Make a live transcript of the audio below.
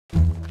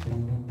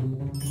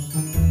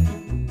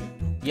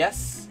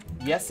Yes,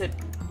 yes it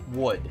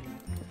would.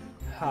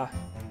 Ha,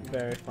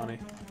 very funny.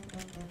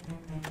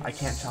 I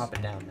can't chop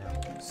it down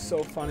now.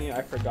 So funny,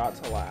 I forgot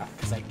to laugh.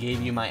 Because I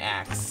gave you my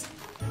axe.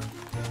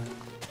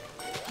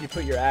 You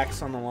put your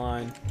axe on the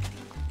line.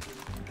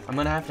 I'm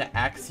gonna have to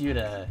axe you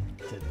to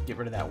get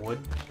rid of that wood.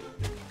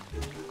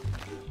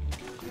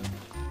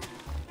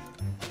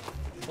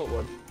 What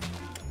wood?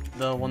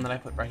 The one that I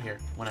put right here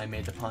when I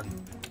made the pun.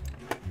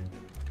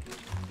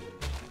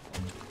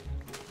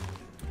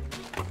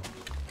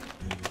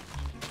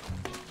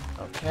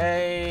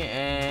 Okay,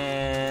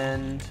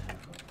 and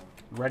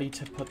ready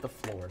to put the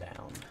floor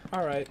down.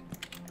 All right.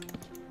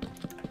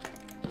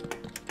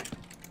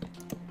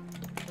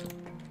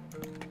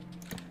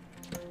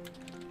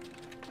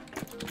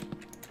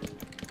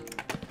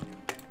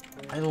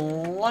 I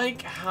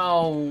like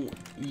how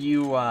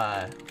you,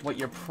 what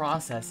your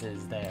process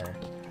is there.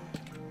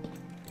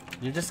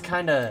 You're just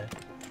kind of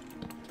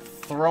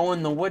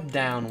throwing the wood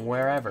down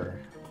wherever.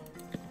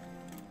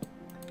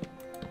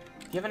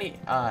 Do you have any,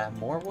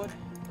 more wood?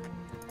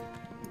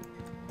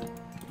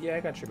 Yeah, I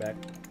got your back.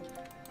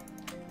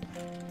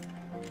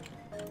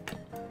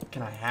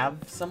 Can I have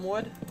some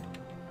wood?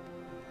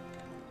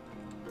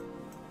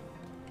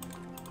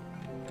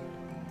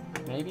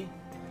 Maybe?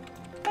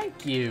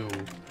 Thank you.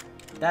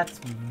 That's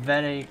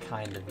very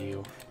kind of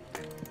you.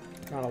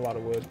 Not a lot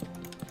of wood.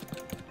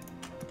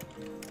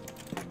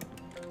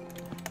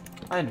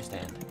 I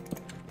understand.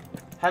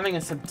 Having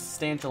a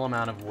substantial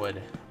amount of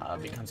wood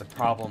becomes a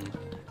problem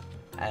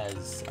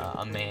as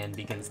a man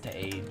begins to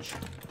age.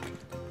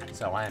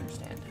 So I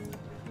understand.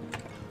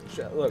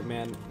 Look,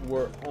 man,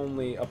 we're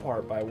only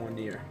apart by 1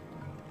 year.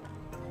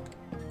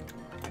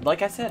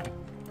 Like I said,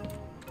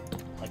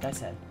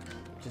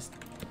 just,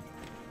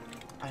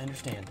 I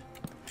understand.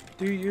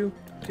 Do you?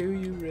 Do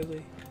you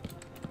really?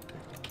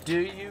 Do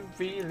you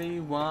really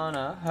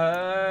wanna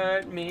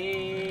hurt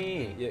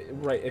me? Yeah,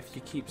 right. If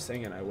you keep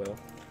singing, I will.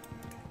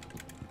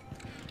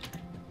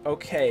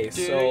 Okay,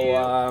 Do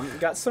so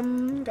got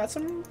some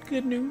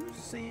good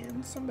news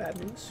and some bad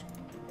news.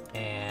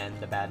 And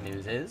the bad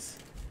news is?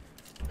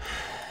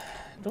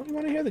 Don't you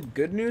want to hear the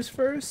good news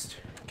first?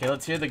 Okay,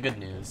 let's hear the good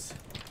news.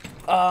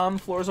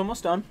 Floor's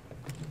almost done.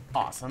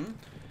 Awesome.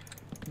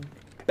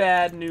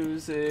 Bad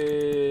news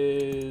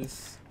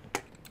is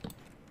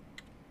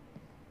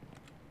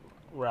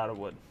we're out of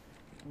wood.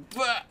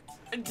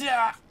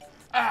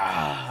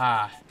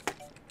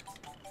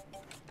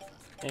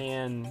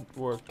 And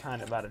we're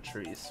kind of out of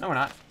trees. No, we're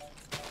not.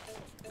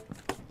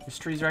 There's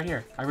trees right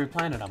here. I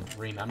replanted them,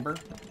 remember?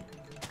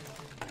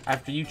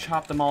 After you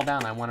chopped them all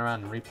down, I went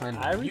around and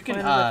replanted them. I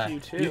replanted a few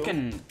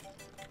too.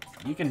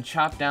 You can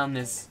chop down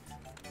this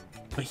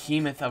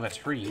behemoth of a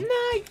tree.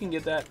 Nah, you can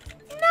get that.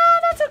 No,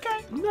 that's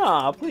okay.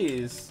 Nah,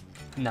 please.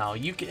 No,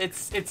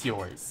 it's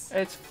yours.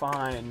 It's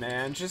fine,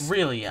 man. Just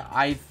really,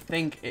 I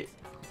think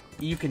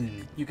you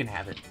can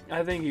have it.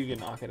 I think you can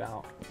knock it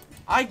out.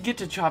 I get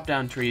to chop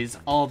down trees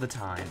all the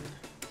time.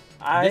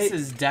 This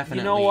is definitely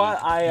you know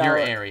what? your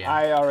area.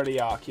 I already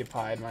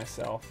occupied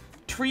myself.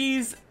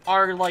 Trees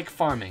are like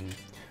farming.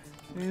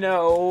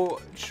 No,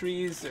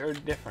 trees are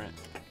different.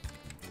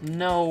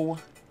 No.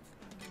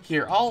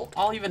 Here,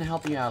 I'll even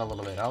help you out a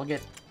little bit. I'll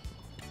get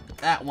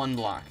that one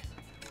block.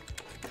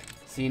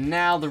 See,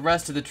 now the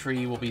rest of the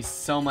tree will be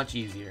so much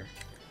easier.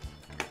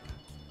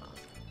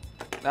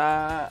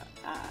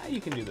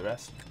 You can do the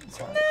rest. It's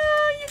alright.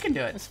 No, you can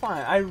do it. It's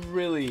fine. I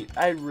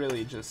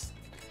really just,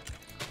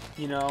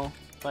 you know,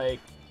 like,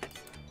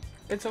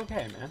 it's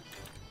okay, man.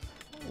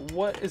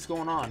 What is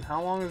going on?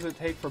 How long does it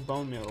take for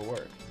bone meal to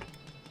work?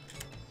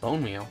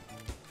 Bone meal?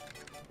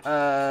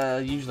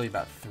 Usually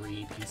about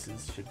 3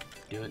 pieces should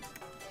do it.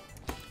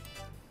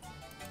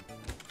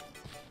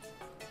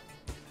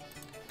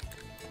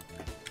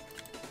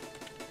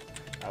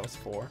 That was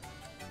 4.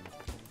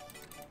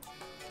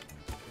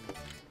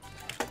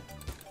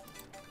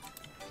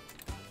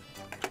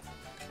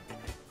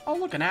 Oh,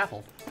 look, an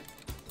apple.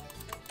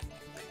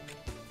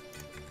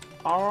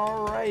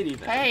 Alrighty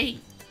then.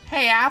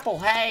 Hey, apple,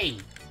 hey.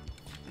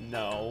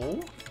 No,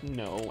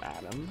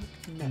 Adam.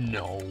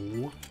 No.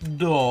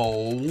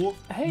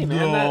 Hey,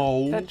 man,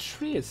 No. that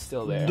tree is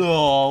still there.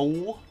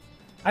 No.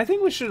 I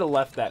think we should have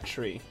left that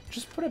tree.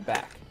 Just put it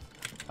back.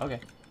 Okay.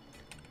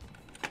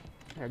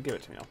 Here, give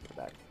it to me. I'll put it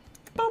back.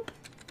 Boop.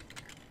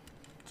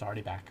 It's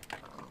already back.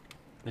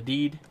 The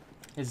deed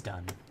is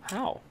done.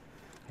 How?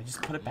 I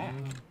just put it back.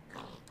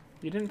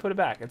 You didn't put it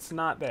back. It's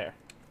not there.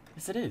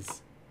 Yes, it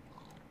is.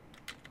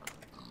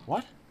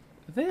 What?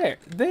 There.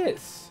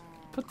 This.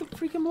 Put the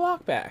freaking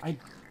block back.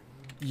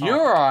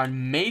 You're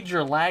on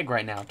major lag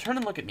right now. Turn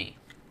and look at me.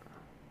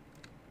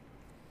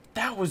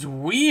 That was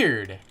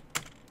weird.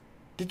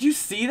 Did you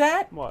see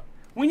that? What?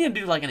 We need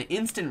to do like an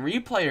instant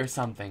replay or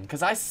something.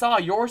 Because I saw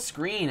your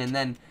screen and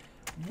then...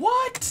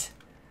 What?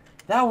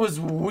 That was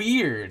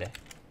weird.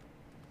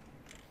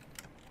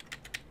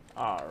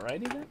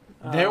 Alrighty then.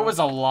 There was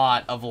a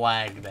lot of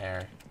lag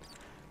there.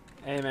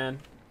 Hey man,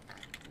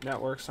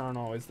 networks aren't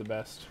always the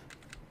best.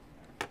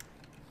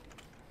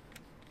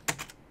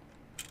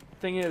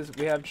 Thing is,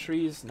 we have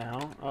trees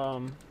now.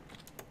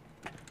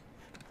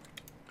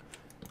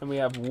 And we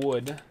have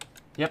wood.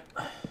 Yep.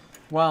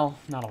 Well,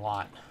 not a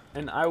lot.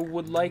 And I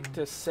would like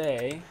to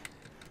say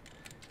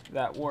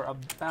that we're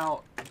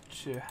about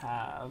to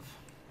have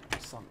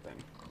something.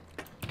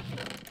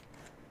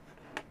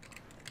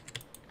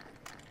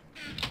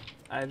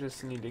 I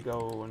just need to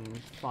go and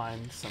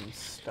find some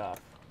stuff.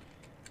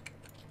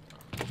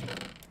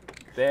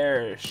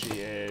 There she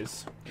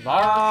is.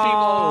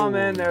 Oh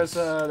man, there's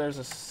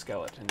a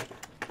skeleton.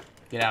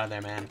 Get out of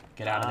there, man.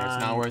 Get out of there. It's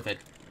not worth it.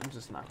 I'm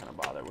just not gonna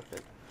bother with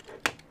it.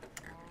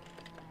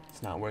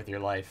 It's not worth your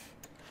life.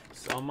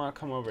 So I'm gonna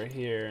come over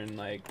here and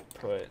like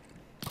put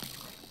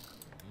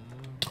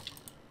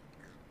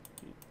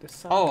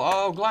this.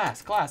 Oh,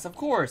 glass, of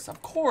course.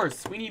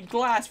 We need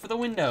glass for the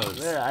windows.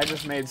 There, I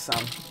just made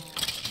some.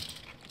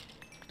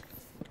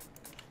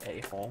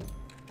 A-hole.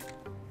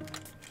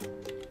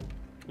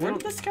 Where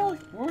did the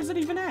skeleton? Where was it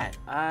even at?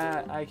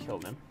 I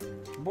killed him.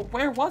 But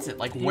where was it?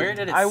 Like, where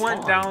did it? I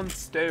went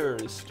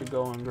downstairs to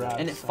go and grab.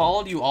 And it some.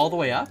 followed you all the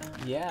way up?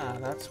 Yeah,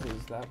 that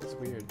was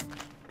weird.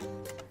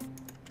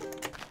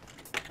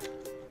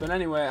 But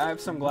anyway, I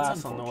have some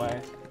glass on the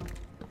way.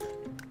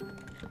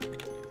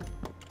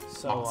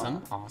 So,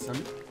 awesome.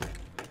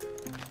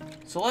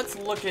 So let's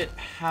look at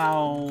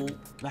how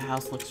the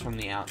house looks from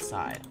the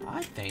outside.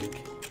 I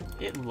think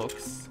it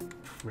looks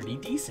pretty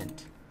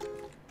decent.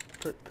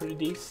 Pretty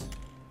decent.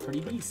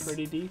 Pretty decent.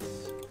 Pretty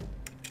decent.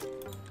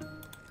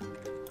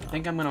 I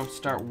think I'm gonna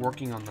start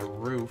working on the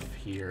roof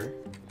here.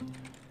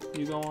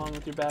 You go on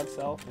with your bad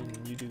self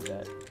and you do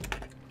that.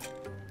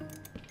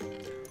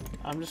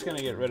 I'm just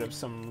gonna get rid of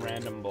some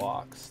random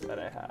blocks that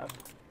I have.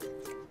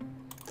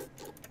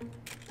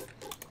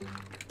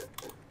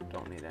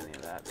 Don't need any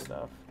of that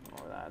stuff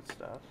or that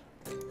stuff.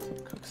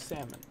 Cooked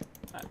salmon.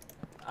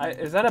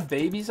 Is that a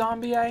baby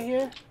zombie I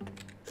hear?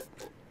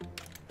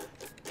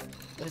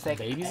 Is that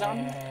baby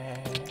zombie?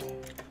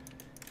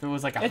 If it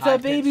was like it's a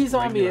baby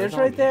zombie. It's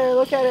right there.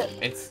 Look at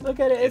it. Look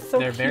at it. It's so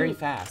they're cute. very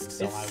fast.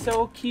 So it's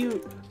so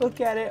cute. Look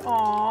at it.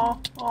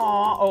 Aww.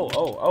 Aww.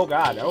 Oh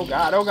god. Oh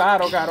god. Oh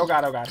god. Oh god. Oh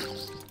god. Oh god.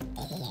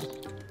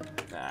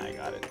 Nah, I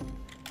got it.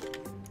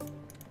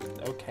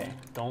 Okay.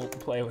 Don't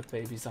play with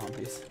baby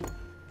zombies.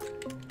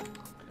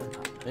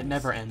 It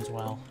never ends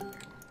well.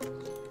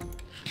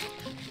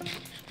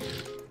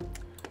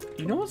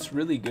 You know what's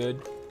really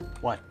good?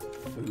 What?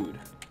 Food.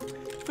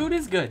 Food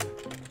is good.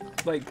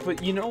 Like,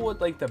 but you know what,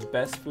 like, the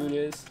best food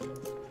is?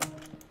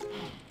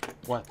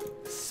 What?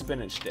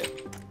 Spinach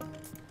dip.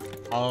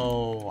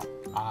 Oh,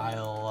 I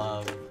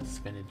love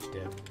spinach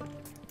dip.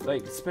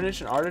 Like,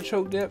 spinach and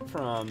artichoke dip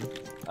from,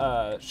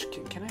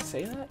 can I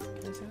say that?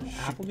 Can I say that?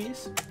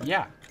 Applebee's?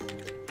 Yeah.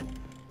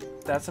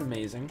 That's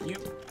amazing.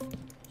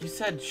 You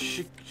said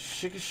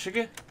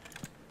sugar?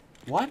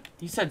 What?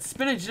 You said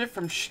spinach dip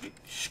from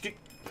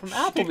from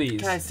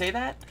Applebee's. Can I say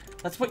that?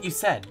 That's what you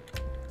said.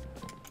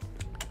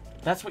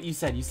 That's what you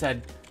said. You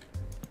said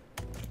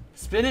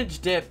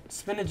spinach dip,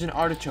 spinach and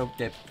artichoke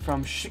dip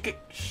from shik.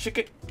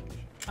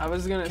 I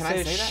was gonna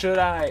say, that? should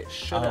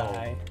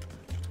I?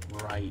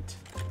 Right.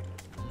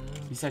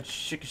 You said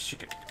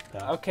shik.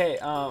 Okay,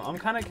 I'm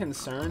kind of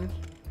concerned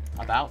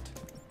about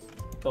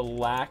the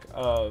lack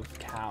of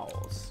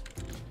cows.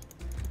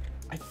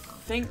 I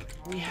think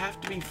we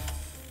have to be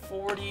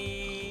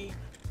 40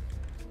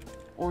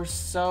 or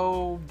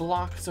so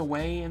blocks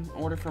away in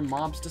order for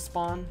mobs to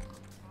spawn.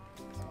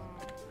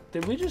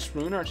 Did we just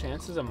ruin our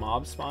chances of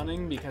mob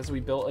spawning because we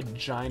built a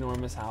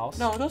ginormous house?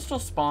 No, they'll still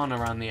spawn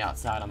around the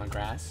outside on the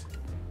grass.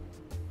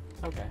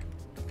 Okay.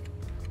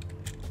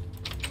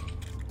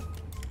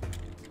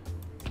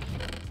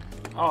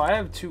 Oh, I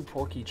have 2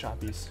 porky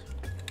choppies.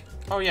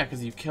 Oh yeah,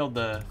 because you killed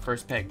the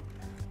first pig.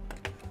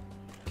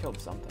 Killed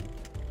something.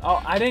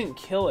 Oh, I didn't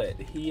kill it.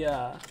 He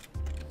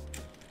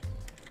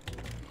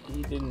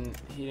didn't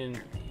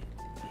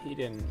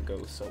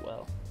go so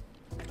well.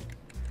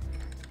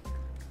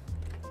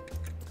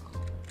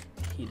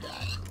 He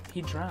died.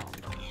 He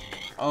drowned.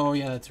 Oh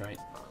yeah, that's right.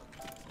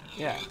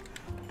 Yeah.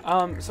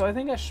 So I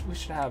think we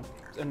should have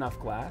enough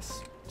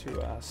glass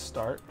to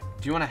start.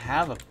 Do you want to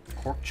have a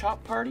pork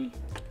chop party?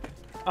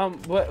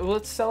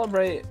 Let's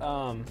celebrate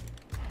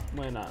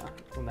when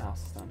the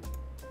house is done.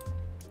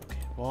 Okay.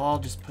 Well, I'll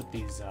just put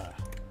these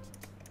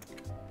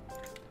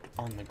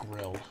on the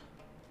grill.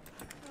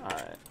 All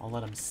right. I'll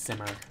let them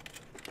simmer.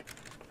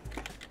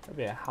 That'd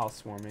be a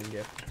housewarming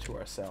gift to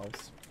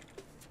ourselves.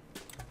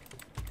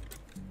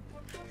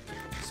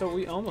 So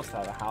we almost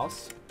have a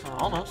house.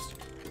 Almost.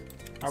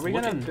 Are we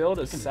gonna build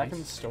a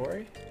second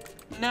story?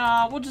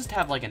 No, we'll just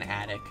have like an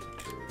attic.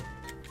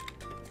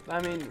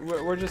 I mean,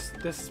 this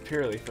is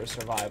purely for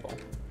survival.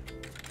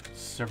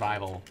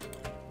 Survival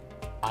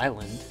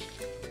island.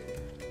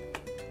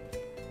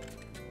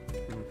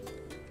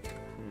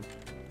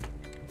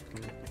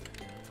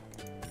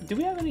 Do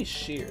we have any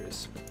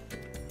shears?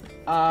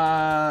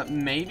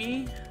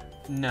 Maybe?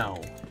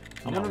 No.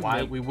 You know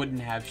why we wouldn't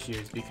have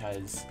shears?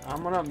 Because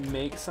I'm gonna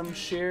make some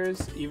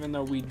shears even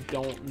though we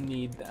don't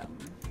need them.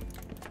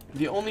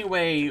 The only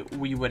way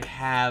we would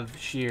have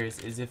shears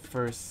is if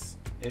for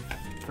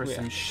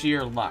some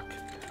sheer luck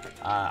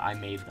I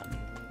made them.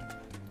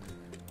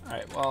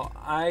 Alright, well,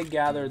 I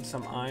gathered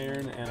some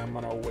iron and I'm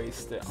gonna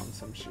waste it on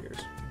some shears.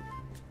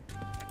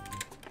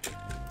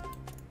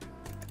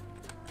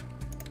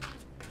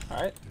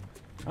 Alright.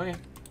 Okay.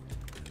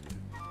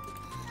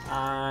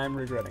 I'm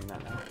regretting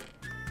that now.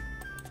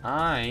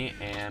 I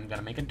am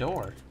gonna make a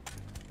door.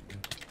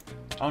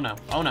 Oh no,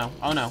 oh no,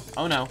 oh no,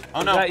 oh no,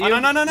 oh no, That you? oh no,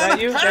 no, no, no, That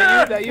no. you?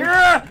 That you?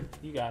 That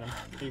you? You got him.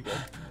 You're good.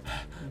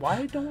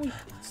 Why don't we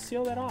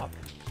seal that off?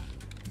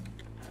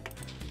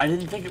 I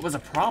didn't think it was a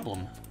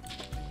problem.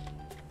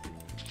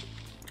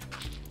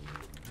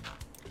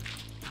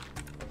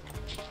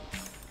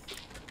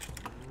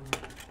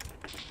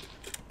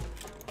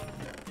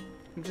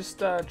 I'm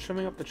just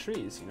trimming up the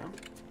trees, you know?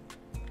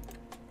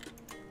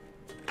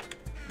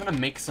 I'm gonna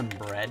make some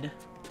bread.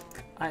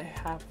 I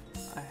have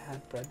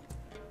bread.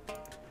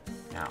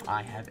 Now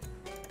I have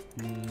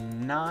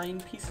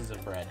 9 pieces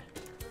of bread.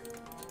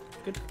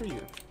 Good for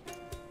you.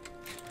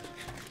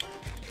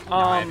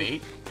 Now I have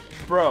 8.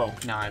 Bro.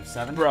 Now I have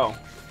 7. Bro.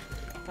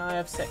 Now I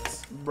have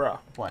 6. Bro.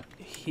 What?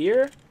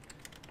 Here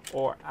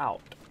or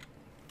out?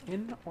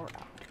 In or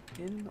out?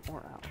 In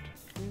or out?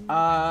 In.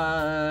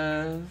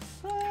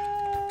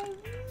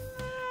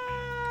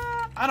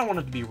 I don't want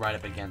it to be right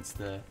up against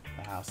the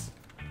house.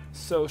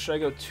 So should I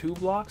go 2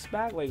 blocks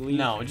back? Like leave?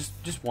 No,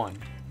 just 1.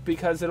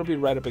 Because it'll be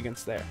right up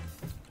against there.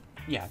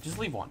 Yeah, just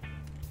leave 1.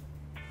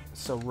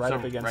 So right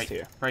up against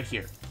here. Right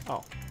here.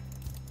 Oh.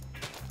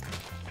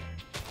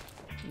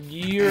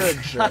 You're a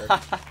jerk.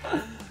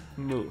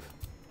 Move,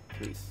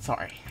 please.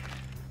 Sorry.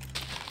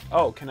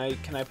 Oh, can I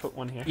put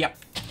one here? Yep.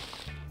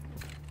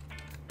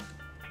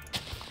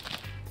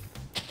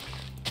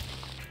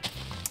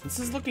 This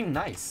is looking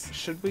nice.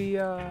 Should we,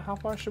 how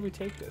far should we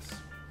take this?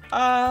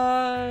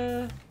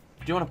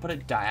 Do you want to put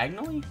it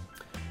diagonally?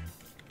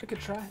 I could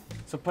try.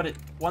 So put it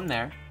 1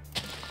 there.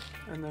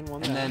 And then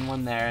one And there. then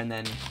 1 there, and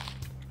then...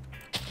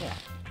 Yeah.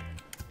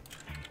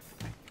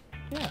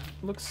 Yeah,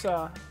 looks,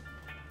 that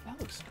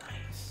looks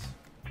nice.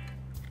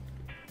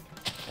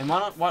 And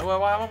why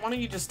don't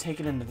you just take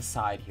it into the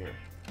side here?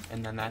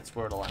 And then that's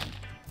where it'll end.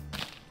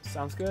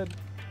 Sounds good.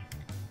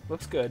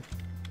 Looks good.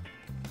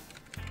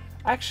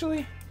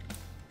 Actually,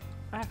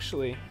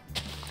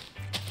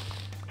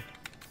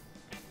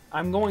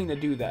 I'm going to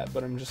do that,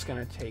 but I'm just going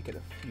to take it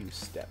a few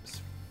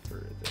steps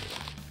further.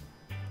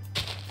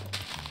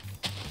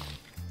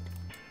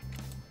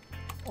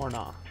 Or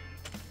not.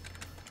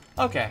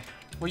 Okay.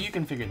 Well, you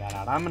can figure that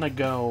out. I'm gonna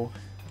go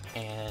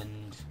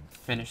and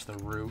finish the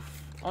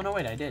roof. Oh, no,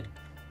 wait, I did.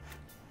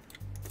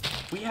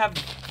 We have,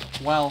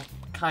 well,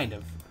 kind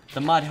of.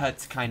 The mud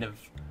hut's kind of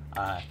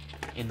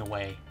in the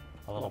way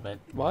a little bit.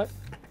 What?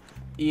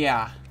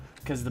 Yeah,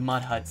 because the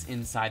mud hut's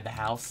inside the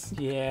house.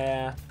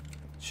 Yeah.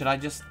 Should I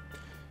just...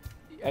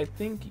 I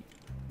think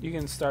you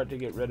can start to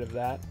get rid of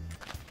that.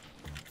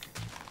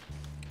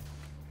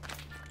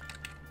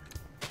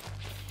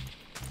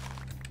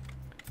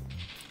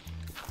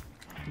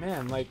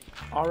 Man, like,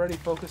 already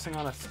focusing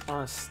on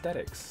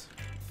aesthetics.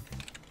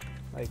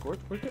 Like, we're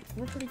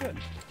pretty good.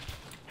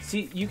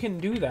 See, you can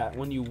do that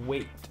when you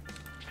wait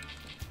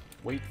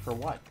Wait for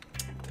what?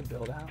 to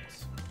build a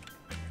house.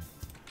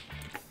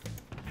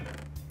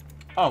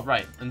 Oh,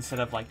 right. Instead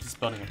of, like, just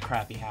building a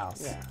crappy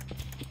house. Yeah.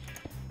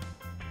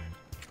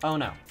 Oh,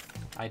 no.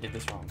 I did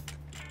this wrong.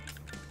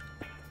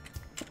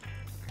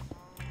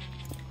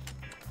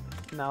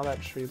 Now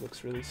that tree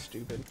looks really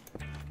stupid.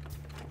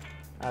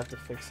 I have to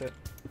fix it.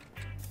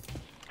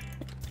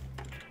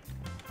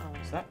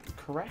 Is that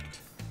correct?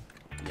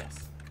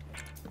 Yes.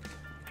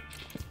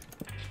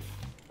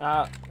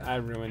 I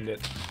ruined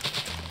it.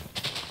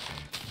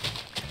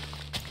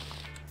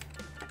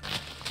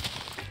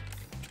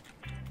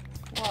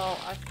 Well,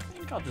 I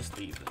think I'll just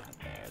leave that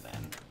there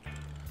then.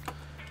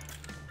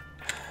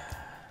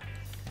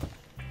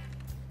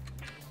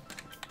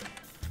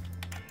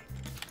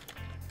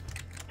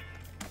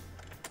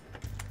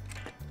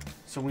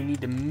 So we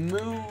need to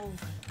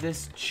move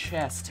this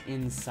chest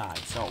inside.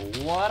 So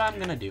what I'm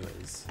gonna do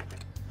is...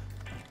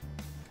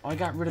 Oh, I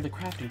got rid of the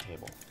crafting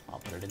table. I'll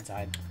put it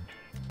inside.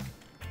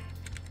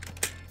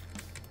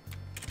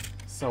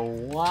 So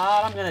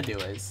what I'm gonna do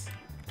is...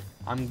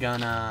 I'm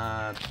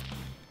gonna...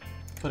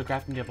 put a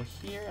crafting table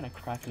here and a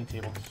crafting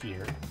table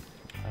here.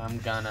 And I'm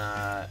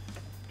gonna...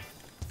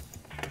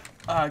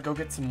 go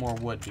get some more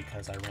wood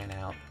because I ran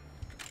out.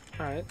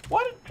 Alright.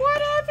 What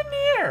happened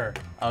here?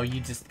 Oh, you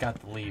just got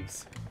the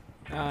leaves.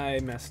 I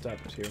messed up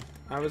too.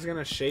 I was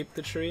gonna shape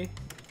the tree,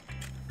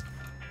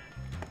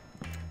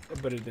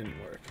 but it didn't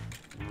work.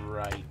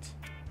 Right.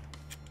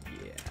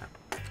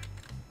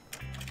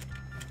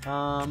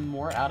 Yeah.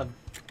 We're out of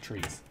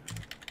trees.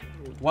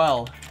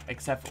 Well,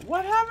 except for,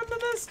 what happened to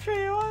this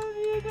tree? What did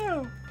you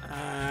do?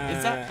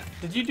 Is that,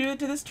 did you do it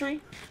to this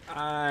tree?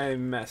 I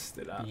messed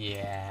it up.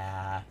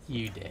 Yeah,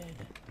 you did.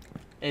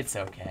 It's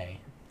okay.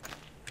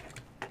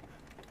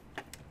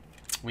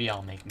 We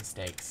all make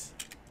mistakes.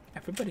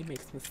 Everybody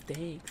makes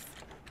mistakes.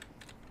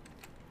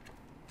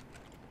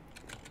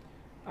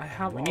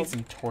 We need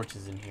some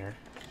torches in here.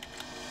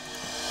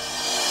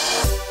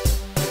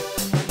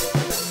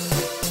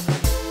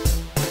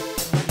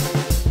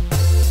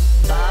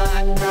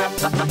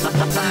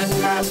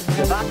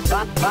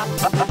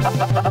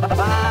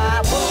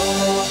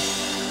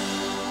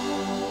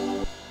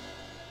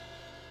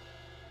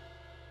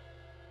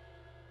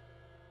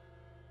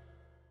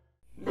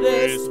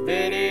 This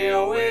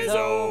video